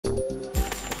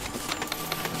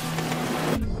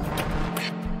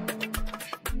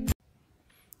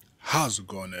How's it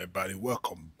going, everybody?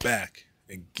 Welcome back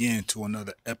again to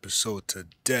another episode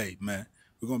today, man.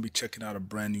 We're gonna be checking out a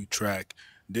brand new track.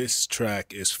 This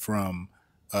track is from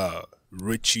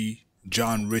Richie,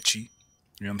 John Richie.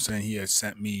 You know what I'm saying? He had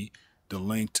sent me the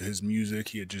link to his music.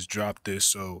 He had just dropped this.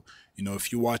 So,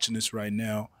 if you're watching this right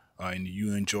now, and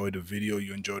you enjoy the video,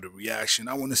 you enjoy the reaction,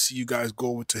 I want to see you guys go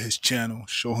over to his channel,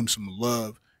 show him some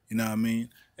love. You know what I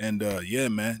mean? And yeah,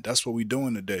 man, that's what we're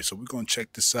doing today. So we're gonna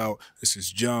check this out. This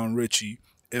is John Richie,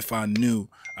 If I Knew.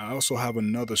 I also have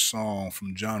another song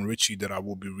from John Richie that I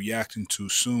will be reacting to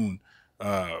soon. You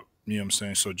know what I'm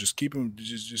saying? So just keep him,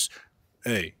 just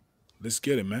hey, let's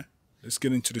get it, man. Let's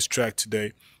get into this track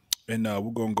today, and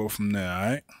we're gonna go from there. All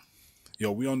right?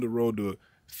 Yo, we on the road to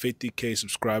 50K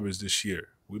subscribers this year.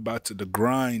 The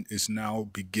grind is now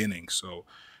beginning. So,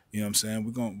 you know what I'm saying?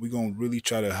 We're gonna really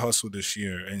try to hustle this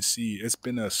year and see. It's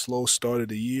been a slow start of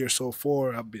the year so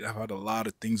far. I've had a lot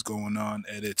of things going on,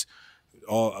 edits,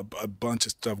 a bunch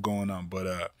of stuff going on.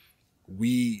 But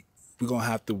we're gonna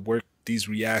have to work these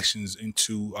reactions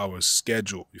into our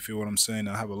schedule. You feel what I'm saying?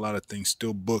 I have a lot of things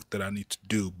still booked that I need to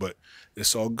do, but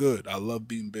it's all good. I love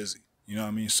being busy. You know what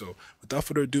I mean? So without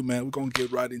further ado, man, we're gonna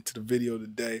get right into the video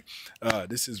today.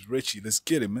 This is Richie. Let's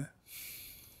get it, man.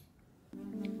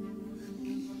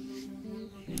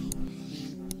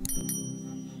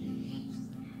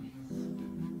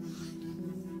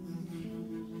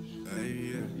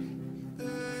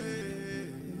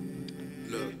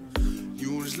 Look,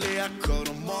 usually I cut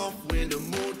them off when the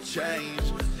mood change,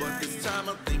 but this time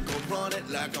I think I'll run it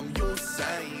like I'm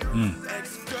Usain.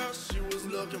 Ex-girl, she was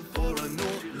looking for a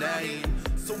new lane,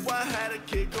 so I had to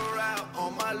kick her out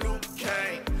on my Luke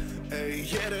Kane. Hey,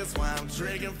 yeah, that's why I'm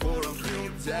drinking for a few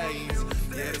days.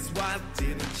 Yeah, that's why I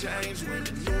didn't change when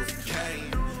the news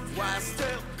came. Why I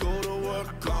still go to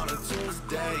work on a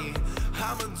Tuesday.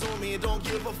 I'ma do me, don't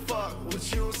give a fuck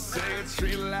what you say.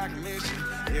 Treat it like mission.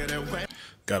 Yeah, that way.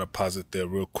 Gotta pause it there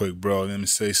real quick, bro. Let me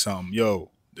say something.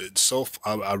 Yo,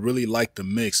 I really like the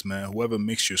mix, man. Whoever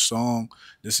mixed your song,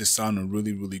 this is sounding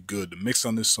really, really good. The mix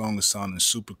on this song is sounding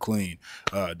super clean.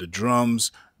 The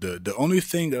drums, the only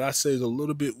thing that I say is a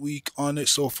little bit weak on it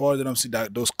so far that I'm seeing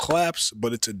that those claps,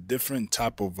 but it's a different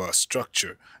type of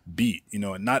structure beat.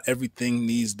 And not everything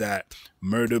needs that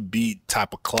murder beat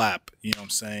type of clap. You know what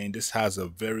I'm saying? This has a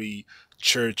very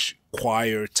church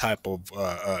choir type of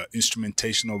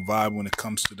instrumentational vibe when it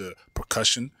comes to the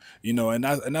percussion, and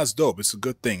that's dope. It's a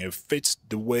good thing. It fits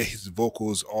the way his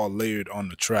vocals are layered on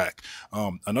the track.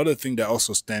 Another thing that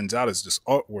also stands out is this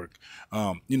artwork.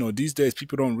 These days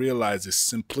people don't realize that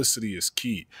simplicity is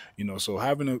key. So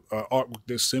having a artwork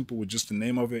this simple with just the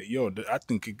name of it, I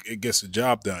think it gets the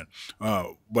job done.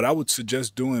 But I would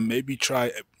suggest maybe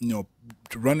try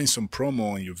running some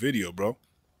promo on your video, bro.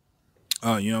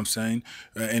 You know what I'm saying?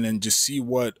 And then just see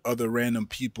what other random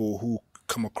people who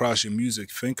come across your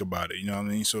music think about it. You know what I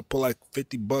mean? So put like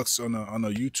 $50 on a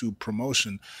YouTube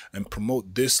promotion and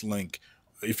promote this link,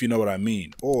 if you know what I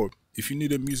mean. Or if you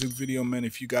need a music video, man,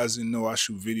 if you guys didn't know I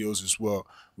shoot videos as well,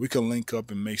 we can link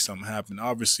up and make something happen.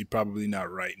 Obviously, probably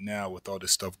not right now with all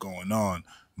this stuff going on,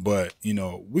 but,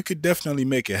 we could definitely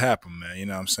make it happen, man. You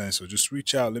know what I'm saying? So just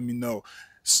reach out, let me know.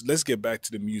 So let's get back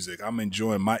to the music.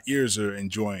 My ears are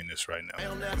enjoying this right now.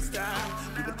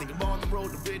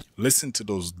 Listen to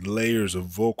those layers of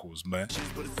vocals, man.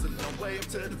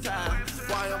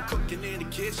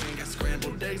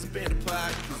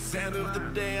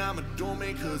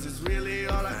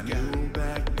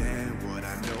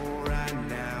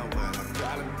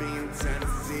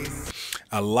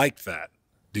 I like that.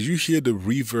 Did you hear the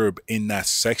reverb in that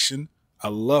section? I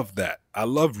love that. I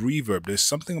love reverb. There's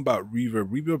something about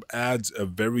reverb. Reverb adds a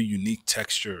very unique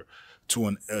texture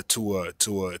to the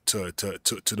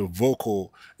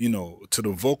vocal, to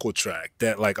the vocal track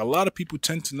that, like, a lot of people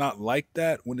tend to not like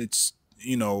that when it's,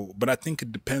 but I think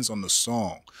it depends on the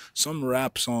song. Some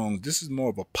rap songs, this is more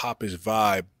of a popish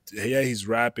vibe. Yeah, he's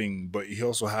rapping, but he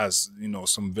also has,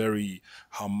 some very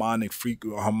harmonic,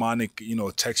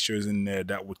 textures in there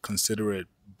that would consider it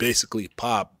basically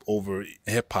pop over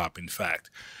hip hop, in fact,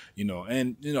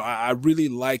 I really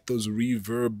like those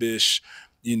reverbish,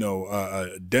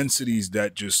 densities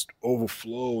that just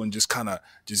overflow and just kind of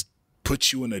just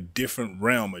put you in a different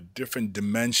realm, a different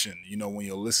dimension, when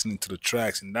you're listening to the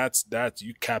tracks. And that's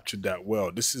you captured that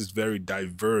well. This is very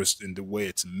diverse in the way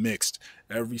it's mixed.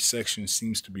 Every section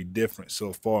seems to be different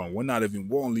so far, and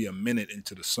we're only a minute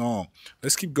into the song.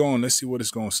 Let's keep going. Let's see what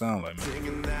it's gonna sound like,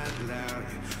 man.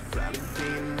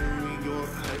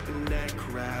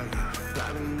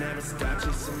 Never stopped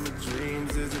chasing my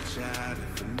dreams as a child.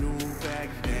 If I knew back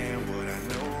then what I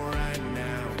know right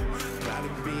now,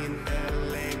 probably be in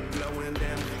LA blowing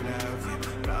down the clouds.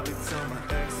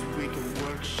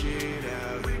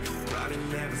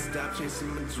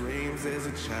 chasing my dreams as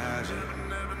a child.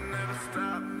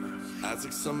 I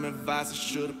took some advice I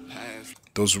should have passed.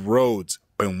 Those roads.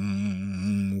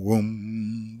 Boom,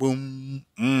 boom, boom.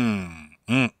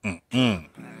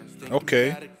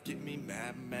 Okay. Get me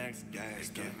Mad Max gas,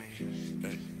 get me.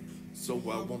 Hey. So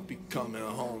I won't be coming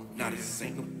home. Now this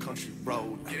ain't no country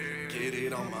road. Get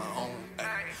it on my own.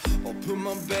 Ay. I'll put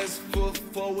my best foot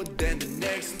forward, then the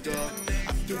next up.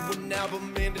 I threw an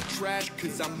album in the trash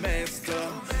cause I messed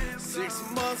up.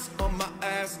 6 months on my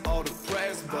ass, all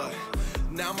depressed, but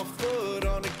now my foot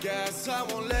on the gas, I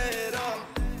won't let it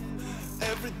up.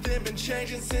 Everything been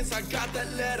changing since I got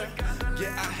that letter. Yeah,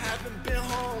 I haven't been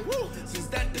home since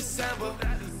that December.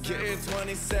 Yeah,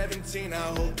 2017, I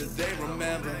hope that they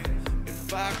remember.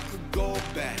 If I could go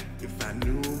back, if I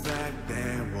knew back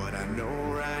then what I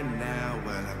know right now,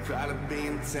 well, I'd probably be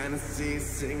in Tennessee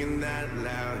singing that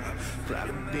loud. Yeah.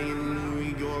 Probably be in New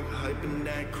York hyping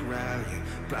that crowd. Yeah.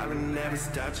 Probably never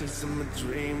stop chasing my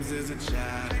dreams as a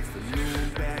child. If I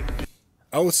knew back then.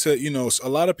 I would say, you know, a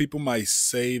lot of people might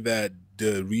say that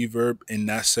the reverb in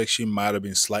that section might have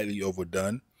been slightly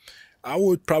overdone. I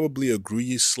would probably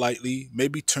agree slightly.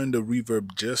 Maybe turn the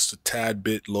reverb just a tad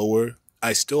bit lower.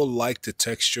 I still like the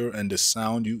texture and the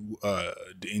sound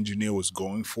the engineer was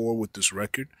going for with this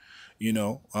record, you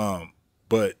know.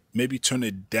 But maybe turn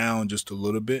it down just a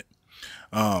little bit.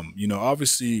 You know,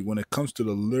 obviously, when it comes to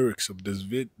the lyrics of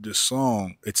this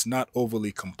song, it's not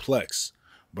overly complex.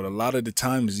 But a lot of the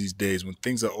times these days, when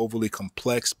things are overly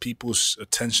complex, people's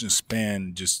attention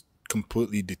span just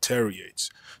completely deteriorates.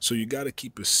 So you got to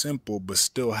keep it simple, but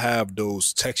still have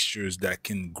those textures that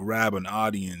can grab an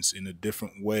audience in a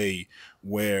different way,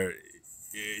 where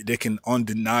they can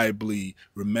undeniably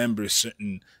remember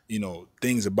certain, you know,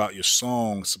 things about your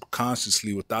song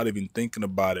subconsciously without even thinking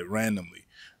about it randomly.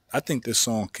 I think this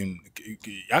song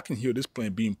I can hear this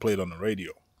being played on the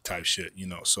radio type shit, you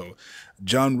know. So,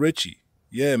 John Richie,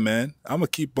 yeah, man, I'm gonna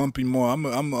keep bumping more. I'm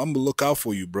gonna look out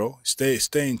for you, bro. Stay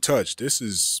in touch. This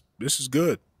is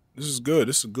good. This is good.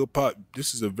 This is a good pop.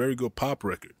 This is a very good pop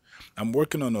record. I'm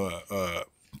working on a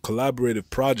collaborative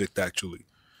project actually.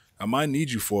 I might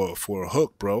need you for a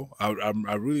hook, bro. I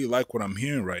really like what I'm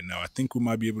hearing right now. I think we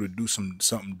might be able to do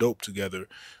something dope together.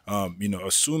 You know,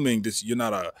 assuming this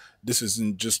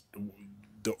isn't just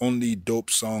the only dope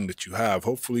song that you have.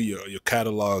 Hopefully your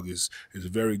catalog is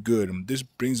very good. And this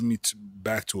brings me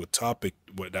back to a topic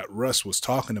that Russ was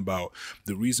talking about,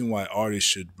 the reason why artists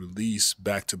should release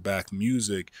back-to-back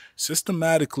music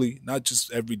systematically, not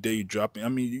just every day dropping. I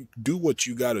mean, you do what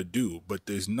you got to do, but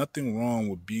there's nothing wrong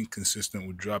with being consistent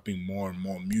with dropping more and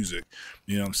more music.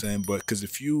 You know what I'm saying? But because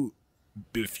if you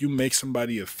make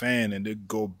somebody a fan and they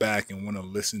go back and want to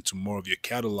listen to more of your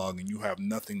catalog and you have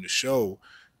nothing to show,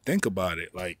 think about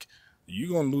it. Like, you're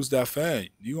going to lose that fan.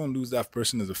 You're going to lose that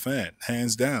person as a fan,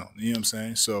 hands down. You know what I'm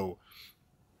saying? So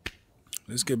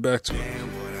let's get back to it.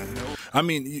 I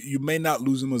mean, you may not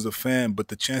lose him as a fan, but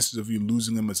the chances of you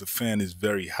losing him as a fan is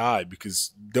very high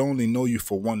because they only know you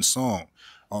for one song.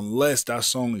 Unless that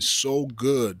song is so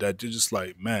good that they're just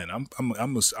like, man, I'm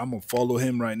gonna follow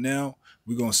him right now.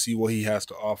 We're gonna see what he has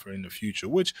to offer in the future.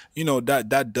 Which, you know,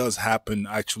 that does happen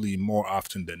actually more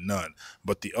often than none.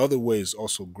 But the other way is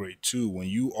also great too. When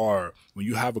you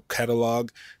have a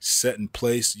catalog set in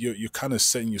place, you're kind of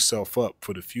setting yourself up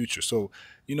for the future. So,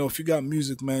 you know, if you got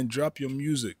music, man, drop your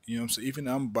music. You know what I'm saying? Even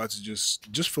I'm about to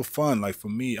just for fun. Like, for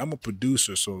me, I'm a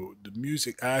producer, so the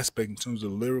music aspect in terms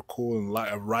of lyrical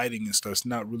and writing and stuff, it's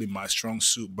not really my strong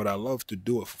suit, but I love to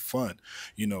do it for fun,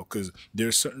 you know, because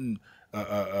there's certain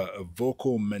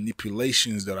vocal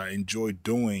manipulations that I enjoy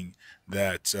doing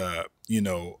that, you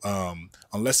know,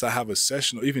 unless I have a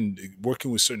session or even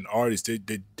working with certain artists,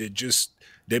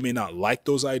 they may not like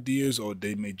those ideas, or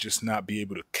they may just not be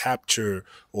able to capture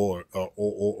or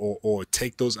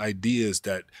take those ideas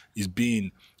that is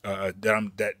being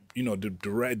that you know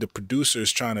the producer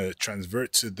is trying to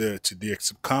transvert to their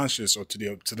subconscious or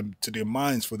to their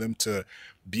minds, for them to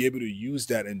be able to use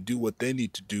that and do what they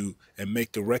need to do and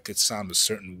make the record sound a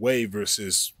certain way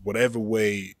versus whatever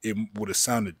way it would have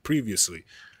sounded previously.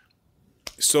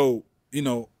 So, you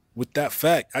know, with that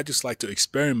fact, I just like to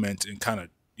experiment and kind of,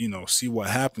 you know, see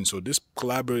what happens. So this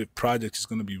collaborative project is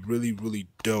going to be really, really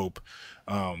dope.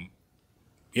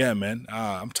 Yeah, man,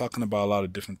 I'm talking about a lot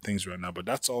of different things right now, but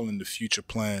that's all in the future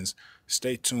plans.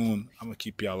 Stay tuned. I'm going to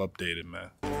keep y'all updated,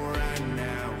 man.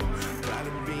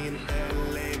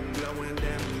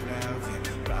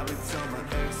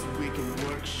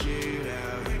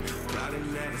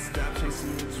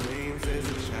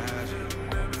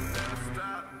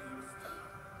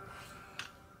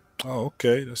 Oh,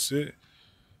 okay, that's it.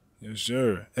 Yes,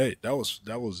 sir. Hey, that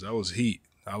was heat.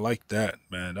 I like that,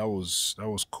 man. That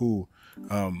was cool.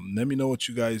 Let me know what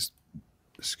you guys.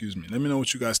 Excuse me. Let me know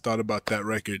what you guys thought about that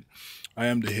record. I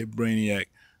am the Hip Brainiac.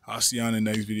 I'll see you on the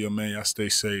next video, man. Y'all stay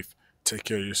safe. Take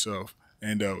care of yourself.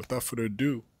 And without further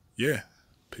ado, yeah,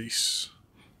 peace.